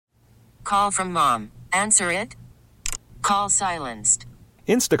Call from mom. Answer it. Call silenced.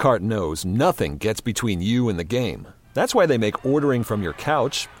 Instacart knows nothing gets between you and the game. That's why they make ordering from your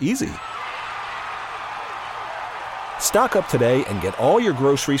couch easy. Stock up today and get all your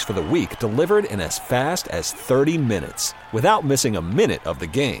groceries for the week delivered in as fast as 30 minutes without missing a minute of the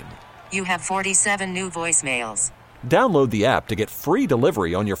game. You have 47 new voicemails. Download the app to get free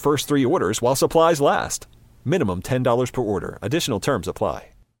delivery on your first 3 orders while supplies last. Minimum $10 per order. Additional terms apply.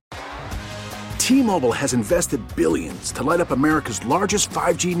 T-Mobile has invested billions to light up America's largest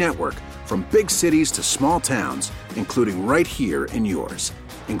 5G network, from big cities to small towns, including right here in yours.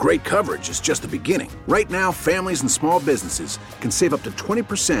 And great coverage is just the beginning. Right now, families and small businesses can save up to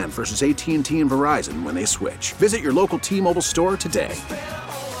 20% versus AT&T and Verizon when they switch. Visit your local T-Mobile store today.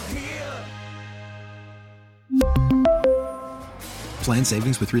 Plan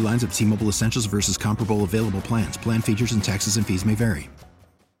savings with 3 lines of T-Mobile Essentials versus comparable available plans. Plan features and taxes and fees may vary.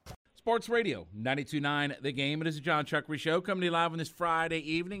 Sports Radio 92.9 The Game. It is a Jon Chuckery Show coming to you live on this Friday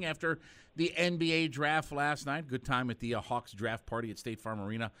evening after the NBA draft last night. Good time at the Hawks draft party at State Farm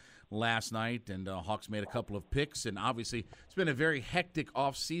Arena last night, and Hawks made a couple of picks. And obviously, it's been a very hectic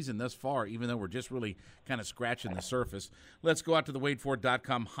offseason thus far, even though we're just really kind of scratching the surface. Let's go out to the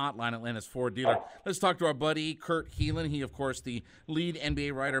WadeFord.com hotline, Atlanta's Ford dealer. Let's talk to our buddy Kurt Helin. He, of course, the lead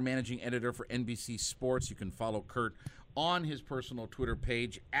NBA writer, managing editor for NBC Sports. You can follow Kurt on his personal Twitter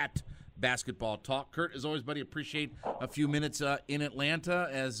page at Basketball Talk. Kurt, as always, buddy, appreciate a few minutes in Atlanta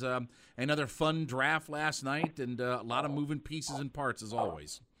as another fun draft last night, and a lot of moving pieces and parts as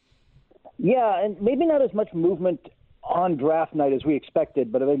always. Yeah, and maybe not as much movement on draft night as we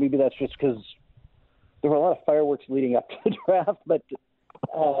expected, but maybe that's just because there were a lot of fireworks leading up to the draft, but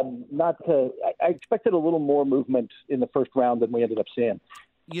I expected a little more movement in the first round than we ended up seeing.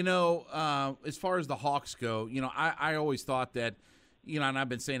 You know, as far as the Hawks go, you know, I always thought that, you know, and I've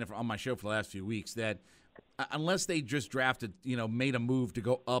been saying it on my show for the last few weeks, that unless they just drafted, you know, made a move to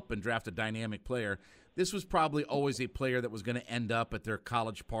go up and draft a dynamic player, this was probably always a player that was going to end up at their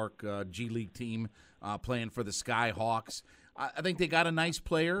College Park G League team playing for the Sky Hawks. I think they got a nice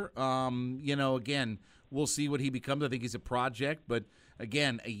player. You know, again, we'll see what he becomes. I think he's a project, but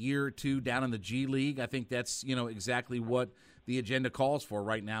again, a year or two down in the G League, I think that's, you know, exactly what the agenda calls for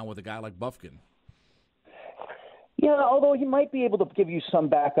right now with a guy like Bufkin. Yeah, although he might be able to give you some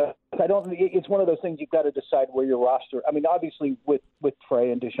backup. It's one of those things you've got to decide where your roster. I mean, obviously with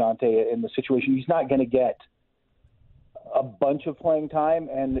Trey and DeJounte in the situation, he's not going to get a bunch of playing time,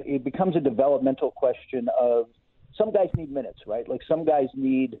 and it becomes a developmental question of some guys need minutes, right? Like some guys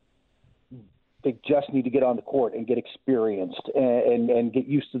they just need to get on the court and get experienced and get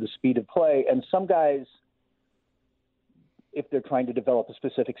used to the speed of play, and some guys, if they're trying to develop a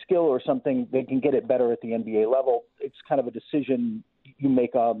specific skill or something, they can get it better at the NBA level. It's kind of a decision you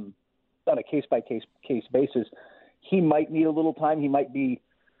make on a case-by-case basis. He might need a little time. He might be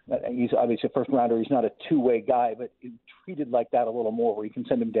 – he's obviously a first-rounder. He's not a two-way guy, but treated like that a little more, where you can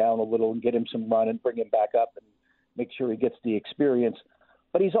send him down a little and get him some run and bring him back up and make sure he gets the experience.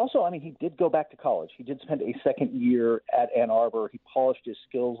 But he's also – I mean, he did go back to college. He did spend a second year at Ann Arbor. He polished his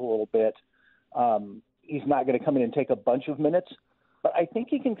skills a little bit. He's not going to come in and take a bunch of minutes, but I think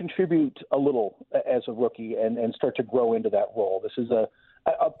he can contribute a little as a rookie and start to grow into that role. This is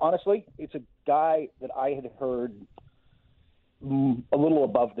honestly, it's a guy that I had heard a little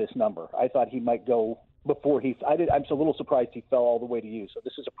above this number. I thought he might go before I'm a little surprised he fell all the way to you. So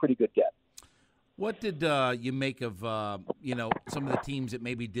this is a pretty good get. What did you make of, you know, some of the teams that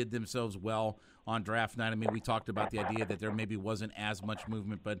maybe did themselves well on draft night? I mean, we talked about the idea that there maybe wasn't as much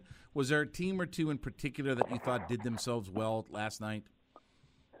movement, but was there a team or two in particular that you thought did themselves well last night?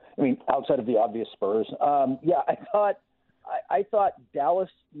 I mean, outside of the obvious Spurs. Yeah, I thought Dallas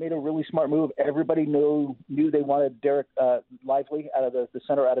made a really smart move. Everybody knew they wanted Derek Lively out of the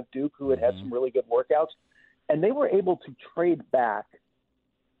center out of Duke, who had some really good workouts, and they were able to trade back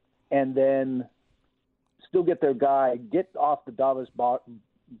and then still get their guy, get off the Davis Barton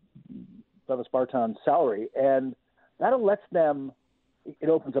salary, and that lets them. It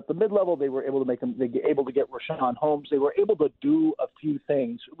opens up the mid-level. They were able to get Rashawn Holmes. They were able to do a few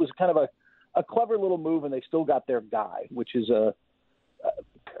things. It was kind of a clever little move, and they still got their guy, which is a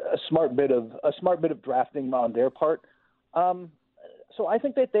smart bit of drafting on their part. So I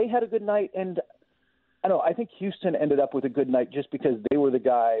think that they had a good night, and I think Houston ended up with a good night just because they were the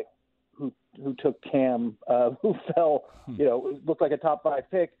guy who took Cam, who fell, looked like a top 5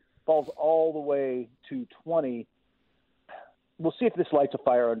 pick, falls all the way to 20. We'll see if this lights a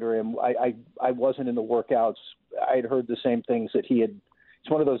fire under him. I wasn't in the workouts. I had heard the same things that he had.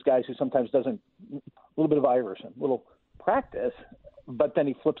 It's one of those guys who sometimes doesn't. A little bit of Iverson, little practice, but then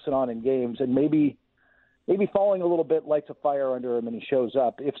he flips it on in games, and maybe falling a little bit lights a fire under him and he shows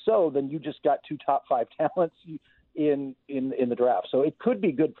up. If so, then you just got 2 top 5 talents in the draft. So it could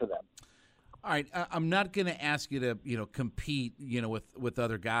be good for them. All right, I'm not going to ask you to compete with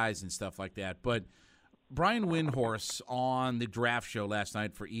other guys and stuff like that, but Brian Windhorst on the draft show last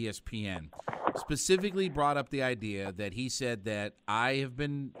night for ESPN specifically brought up the idea that he said that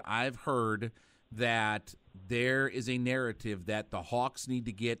I've heard that there is a narrative that the Hawks need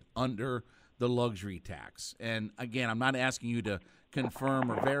to get under the luxury tax. And again, I'm not asking you to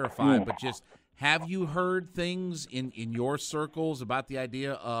confirm or verify, but just have you heard things in your circles about the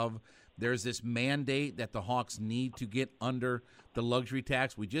idea of there's this mandate that the Hawks need to get under the luxury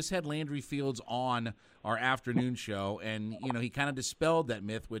tax? We just had Landry Fields on our afternoon show, and he kind of dispelled that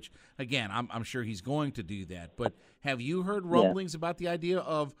myth, which, again, I'm sure he's going to do that. But have you heard rumblings about the idea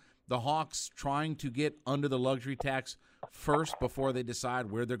of the Hawks trying to get under the luxury tax first before they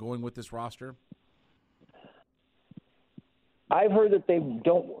decide where they're going with this roster? I've heard that they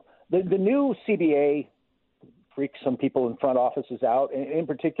don't. The new CBA freaks some people in front offices out, and in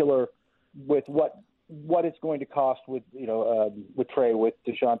particular with what it's going to cost with Trey, with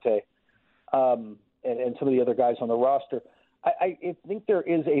DeJounte, and some of the other guys on the roster. I think there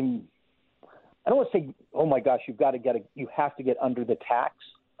is I don't want to say, oh my gosh, you have to get under the tax,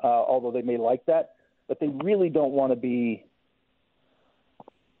 although they may like that, but they really don't want to be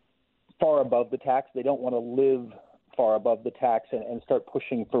far above the tax. They don't want to live far above the tax and start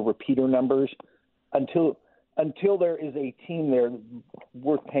pushing for repeater numbers until there is a team there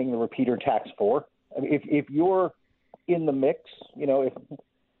worth paying the repeater tax for. I mean, if you're in the mix,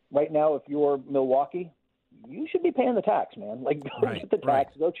 if you're Milwaukee, you should be paying the tax, man. Like, go get the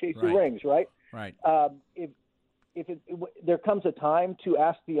tax, go chase your rings, right? Right. If there comes a time to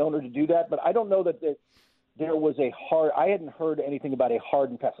ask the owner to do that, but I don't know that there was I hadn't heard anything about a hard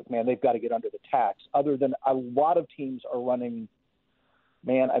and fast, like, man, they've got to get under the tax, other than a lot of teams are running,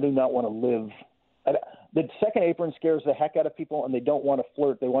 man, I do not want to live. The second apron scares the heck out of people, and they don't want to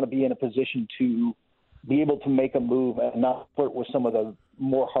flirt. They want to be in a position to be able to make a move and not flirt with some of the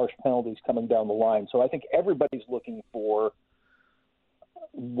more harsh penalties coming down the line. So I think everybody's looking for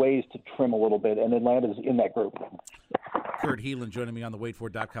ways to trim a little bit, and Atlanta's in that group. Kurt Helin joining me on the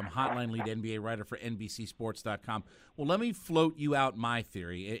waitfor.com hotline, lead NBA writer for NBCSports.com. Well, let me float you out my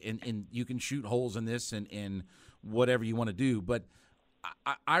theory, and you can shoot holes in this and whatever you want to do, but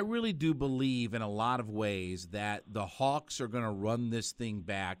I really do believe in a lot of ways that the Hawks are going to run this thing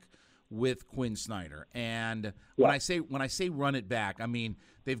back with Quinn Snyder. And when I say run it back, I mean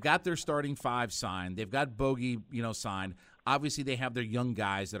they've got their starting 5 signed. They've got Bogey, signed. Obviously, they have their young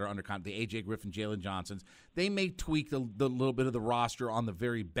guys that are under contract, the A.J. Griffin, Jalen Johnsons. They may tweak the little bit of the roster on the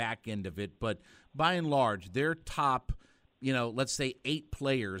very back end of it, but by and large, their top, let's say 8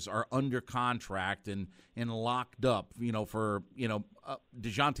 players are under contract and locked up, for,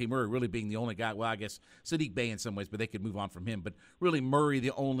 DeJounte Murray really being the only guy. Well, I guess Sadiq Bey in some ways, but they could move on from him. But really Murray,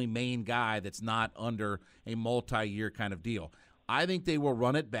 the only main guy that's not under a multi-year kind of deal. I think they will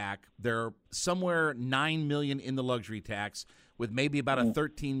run it back. They're somewhere $9 million in the luxury tax with maybe about a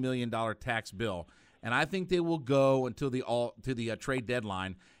 $13 million tax bill. And I think they will go until the trade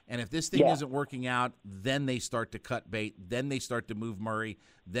deadline. And if this thing isn't working out, then they start to cut bait. Then they start to move Murray.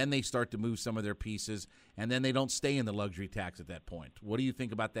 Then they start to move some of their pieces. And then they don't stay in the luxury tax at that point. What do you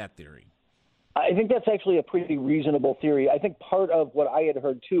think about that theory? I think that's actually a pretty reasonable theory. I think part of what I had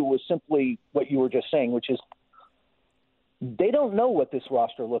heard, too, was simply what you were just saying, which is they don't know what this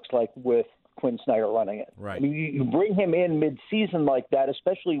roster looks like with Quinn Snyder running it. Right. I mean, you bring him in mid-season like that,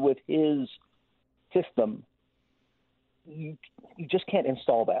 especially with his system, you just can't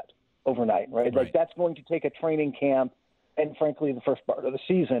install that overnight, right? Like, that's going to take a training camp and, frankly, the first part of the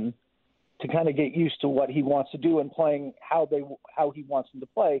season to kind of get used to what he wants to do and playing how he wants them to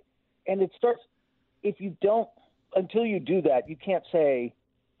play. And it starts – until you do that, you can't say,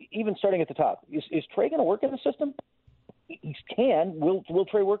 even starting at the top, is Trey going to work in the system? He can. Will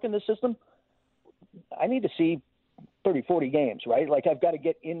Trey work in the system? I need to see 30, 40 games, right? Like, I've got to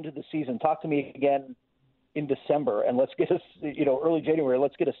get into the season. Talk to me again in December, and let's get early January,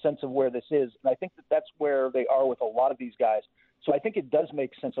 let's get a sense of where this is. And I think that's where they are with a lot of these guys. So I think it does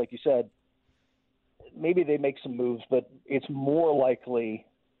make sense, like you said, maybe they make some moves, but it's more likely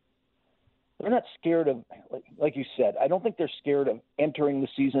they're not scared of, like you said, I don't think they're scared of entering the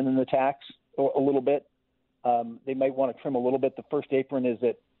season in the tax a little bit. They might want to trim a little bit. The first apron is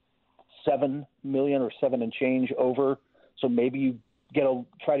at $7 million or 7 and change over. So maybe you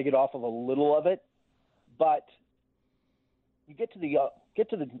try to get off of a little of it, but you get to get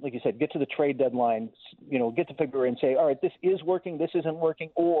to the trade deadline, get to February and say, all right, this is working, this isn't working,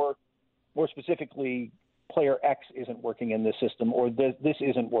 or more specifically, player X isn't working in this system, or this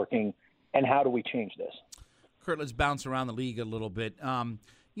isn't working, and how do we change this? Kurt, let's bounce around the league a little bit.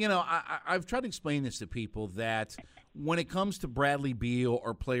 I've tried to explain this to people that when it comes to Bradley Beal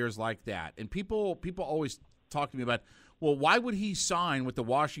or players like that, and people always talk to me about, well, why would he sign with the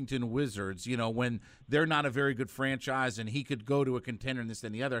Washington Wizards, when they're not a very good franchise and he could go to a contender and this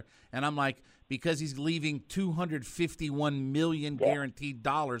and the other? And I'm like, because he's leaving $251 million guaranteed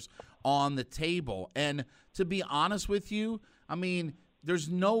dollars on the table. And to be honest with you, I mean, there's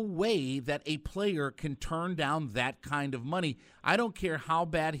no way that a player can turn down that kind of money. I don't care how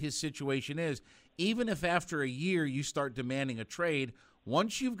bad his situation is. Even if after a year you start demanding a trade,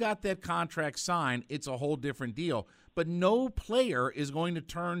 once you've got that contract signed, it's a whole different deal. But no player is going to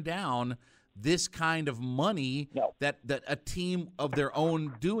turn down this kind of money that a team of their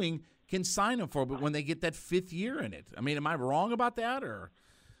own doing can sign them for. But when they get that fifth year in it, I mean, am I wrong about that? Or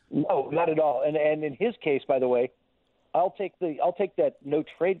no, not at all. And in his case, by the way, I'll take that no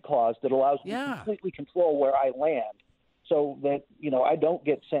trade clause that allows me to completely control where I land, so that I don't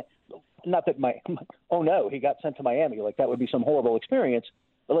get sent. Not that he got sent to Miami. Like, that would be some horrible experience.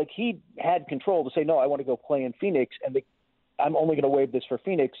 But like, he had control to say, no, I want to go play in Phoenix, and I'm only going to waive this for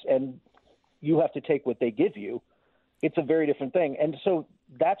Phoenix, and you have to take what they give you. It's a very different thing. And so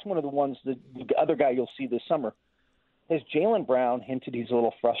that's one of the ones that the other guy you'll see this summer. As Jaylen Brown hinted, he's a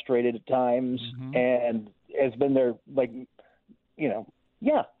little frustrated at times, and has been there,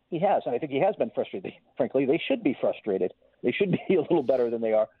 he has. And I think he has been frustrated. Frankly, they should be frustrated. They should be a little better than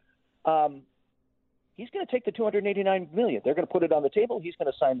they are. He's going to take the $289 million. They're going to put it on the table. He's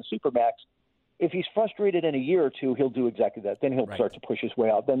going to sign the Supermax. If he's frustrated in a year or two, he'll do exactly that. Then he'll start to push his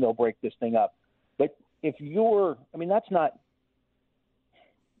way out. Then they'll break this thing up. But if that's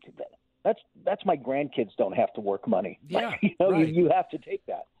my grandkids don't have to work money. Yeah, you have to take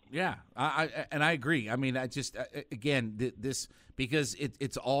that. Yeah, I agree. I mean, I just again this because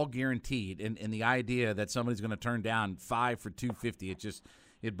it's all guaranteed, and the idea that somebody's going to turn down 5 for $250,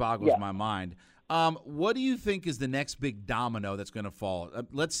 it boggles my mind. What do you think is the next big domino that's going to fall?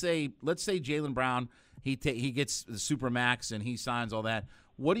 Let's say Jaylen Brown he gets the Supermax and he signs all that.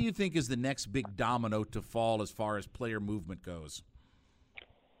 What do you think is the next big domino to fall as far as player movement goes?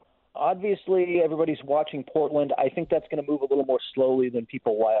 Obviously, everybody's watching Portland. I think that's going to move a little more slowly than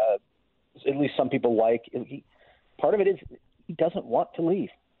people, at least some people like. Part of it is he doesn't want to leave.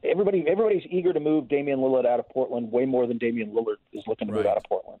 Everybody's eager to move Damian Lillard out of Portland way more than Damian Lillard is looking to move out of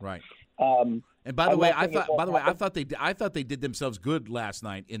Portland. Right. And by the way, I thought they did themselves good last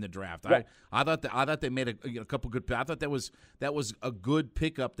night in the draft. Right. I thought they made a couple good. I thought that was a good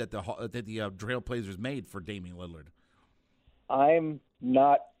pickup that the Trailblazers made for Damian Lillard. I'm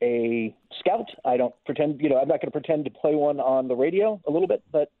not a scout. I don't pretend. I'm not going to pretend to play one on the radio a little bit,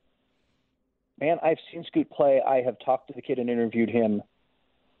 but man, I've seen Scoot play. I have talked to the kid and interviewed him.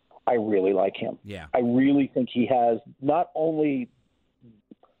 I really like him. Yeah. I really think he has not only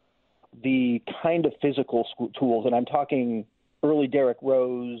the kind of physical tools, and I'm talking early Derrick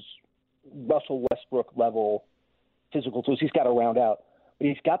Rose, Russell Westbrook level physical tools. He's got to round out, but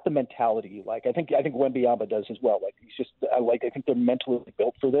he's got the mentality you like. I think Wembanyama does as well. Like, I think they're mentally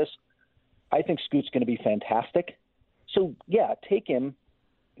built for this. I think Scoot's going to be fantastic. So yeah, take him,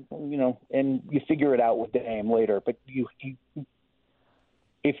 and you figure it out with Dame later. But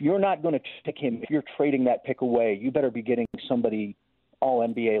if you're not going to pick him, if you're trading that pick away, you better be getting somebody all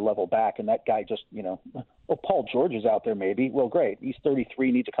NBA level back. And that guy just, Paul George is out there maybe. Well, great. He's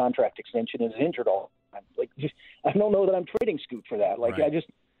 33, needs a contract extension, and is injured all the time. I don't know that I'm trading Scoot for that.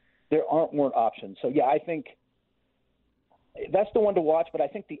 There weren't options. So yeah, I think that's the one to watch. But I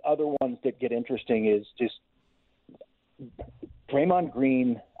think the other ones that get interesting is just Draymond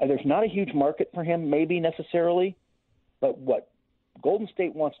Green. There's not a huge market for him, maybe necessarily, but what Golden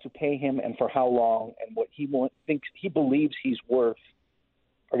State wants to pay him and for how long, and what thinks he believes he's worth,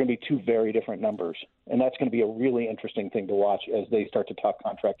 are going to be two very different numbers. And that's going to be a really interesting thing to watch as they start to talk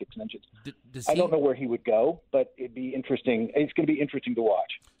contract extensions. I don't know where he would go, but it'd be interesting. It's going to be interesting to watch.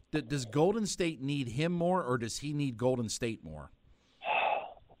 Does Golden State need him more, or does he need Golden State more?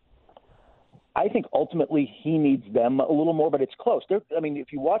 I think ultimately he needs them a little more, but it's close.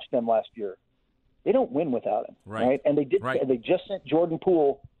 If you watch them last year, they don't win without him, right? And they did. Right. They just sent Jordan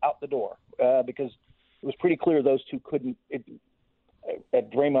Poole out the door because it was pretty clear those two couldn't. It's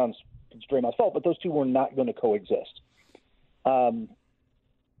Draymond's fault, but those two were not going to coexist.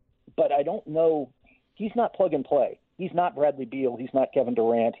 But I don't know. He's not plug and play. He's not Bradley Beal. He's not Kevin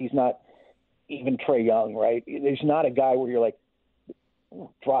Durant. He's not even Trae Young, right? There's not a guy where you're like,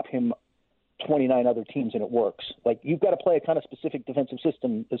 drop him 29 other teams and it works. Like, you've got to play a kind of specific defensive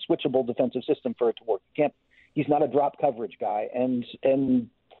system, a switchable defensive system for it to work. He's not a drop coverage guy, and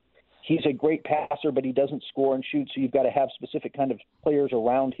he's a great passer, but he doesn't score and shoot, so you've got to have specific kind of players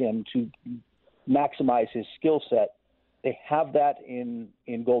around him to maximize his skill set. They have that in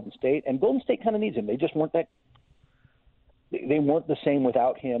Golden State, and Golden State kind of needs him. They just weren't they weren't the same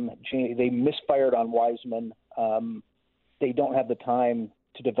without him. They misfired on Wiseman. They don't have the time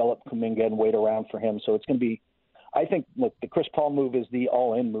to develop Kuminga and wait around for him. So it's going to be, I think, look, the Chris Paul move is the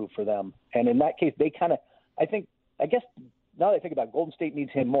all-in move for them. And in that case, they kind of, I guess now that I think about it, Golden State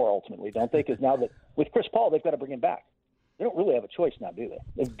needs him more ultimately, don't they? Because now that with Chris Paul, they've got to bring him back. They don't really have a choice now, do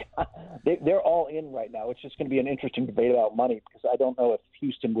they? They're all in right now. It's just going to be an interesting debate about money, because I don't know if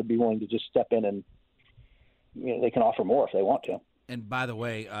Houston would be willing to just step in and, they can offer more if they want to. And by the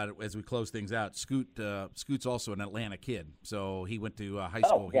way, as we close things out, Scoot's also an Atlanta kid, so he went to high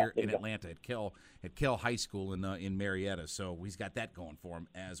school here in Atlanta at Kell High School in Marietta. So he's got that going for him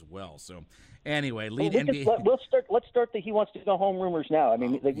as well. So anyway, NBA. Let's start the he wants to go home rumors now. I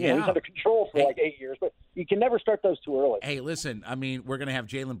mean, he's under control for like 8 years, but you can never start those too early. Hey, listen, I mean, we're going to have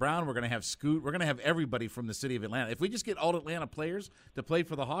Jaylen Brown, we're going to have Scoot, we're going to have everybody from the city of Atlanta. If we just get all Atlanta players to play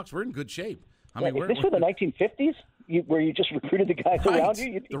for the Hawks, we're in good shape. I mean, if this were the 1950s, where you just recruited the guys around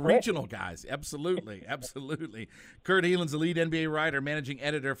you, the regional guys, absolutely. Kurt Helin's the lead NBA writer, managing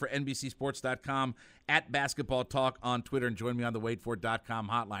editor for NBCSports.com, at Basketball Talk on Twitter, and join me on the waitfor.com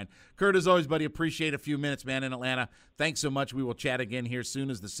hotline. Kurt, as always, buddy, appreciate a few minutes, man, in Atlanta. Thanks so much. We will chat again here soon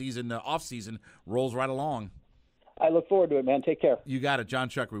as the season, off season, rolls right along. I look forward to it, man. Take care. You got it. Jon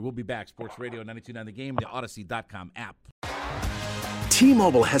Chuckery. We'll be back. Sports Radio 92.9 The Game, the Odyssey.com app.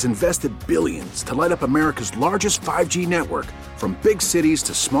 T-Mobile has invested billions to light up America's largest 5G network, from big cities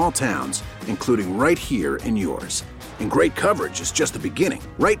to small towns, including right here in yours. And great coverage is just the beginning.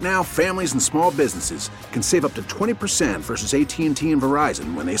 Right now, families and small businesses can save up to 20% versus AT&T and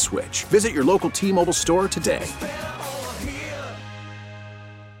Verizon when they switch. Visit your local T-Mobile store today.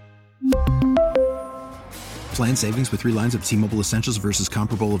 Plan savings with 3 lines of T-Mobile Essentials versus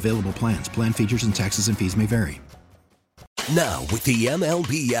comparable available plans. Plan features and taxes and fees may vary. Now, with the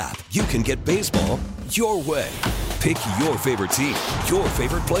MLB app, you can get baseball your way. Pick your favorite team, your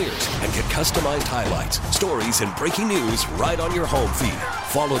favorite players, and get customized highlights, stories, and breaking news right on your home feed.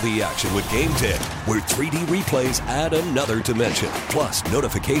 Follow the action with Game Day, where 3D replays add another dimension. Plus,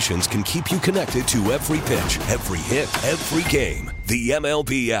 notifications can keep you connected to every pitch, every hit, every game. The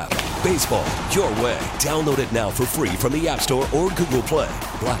MLB app. Baseball your way. Download it now for free from the App Store or Google Play.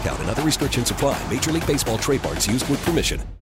 Blackout and other restrictions apply. Major League Baseball trademarks used with permission.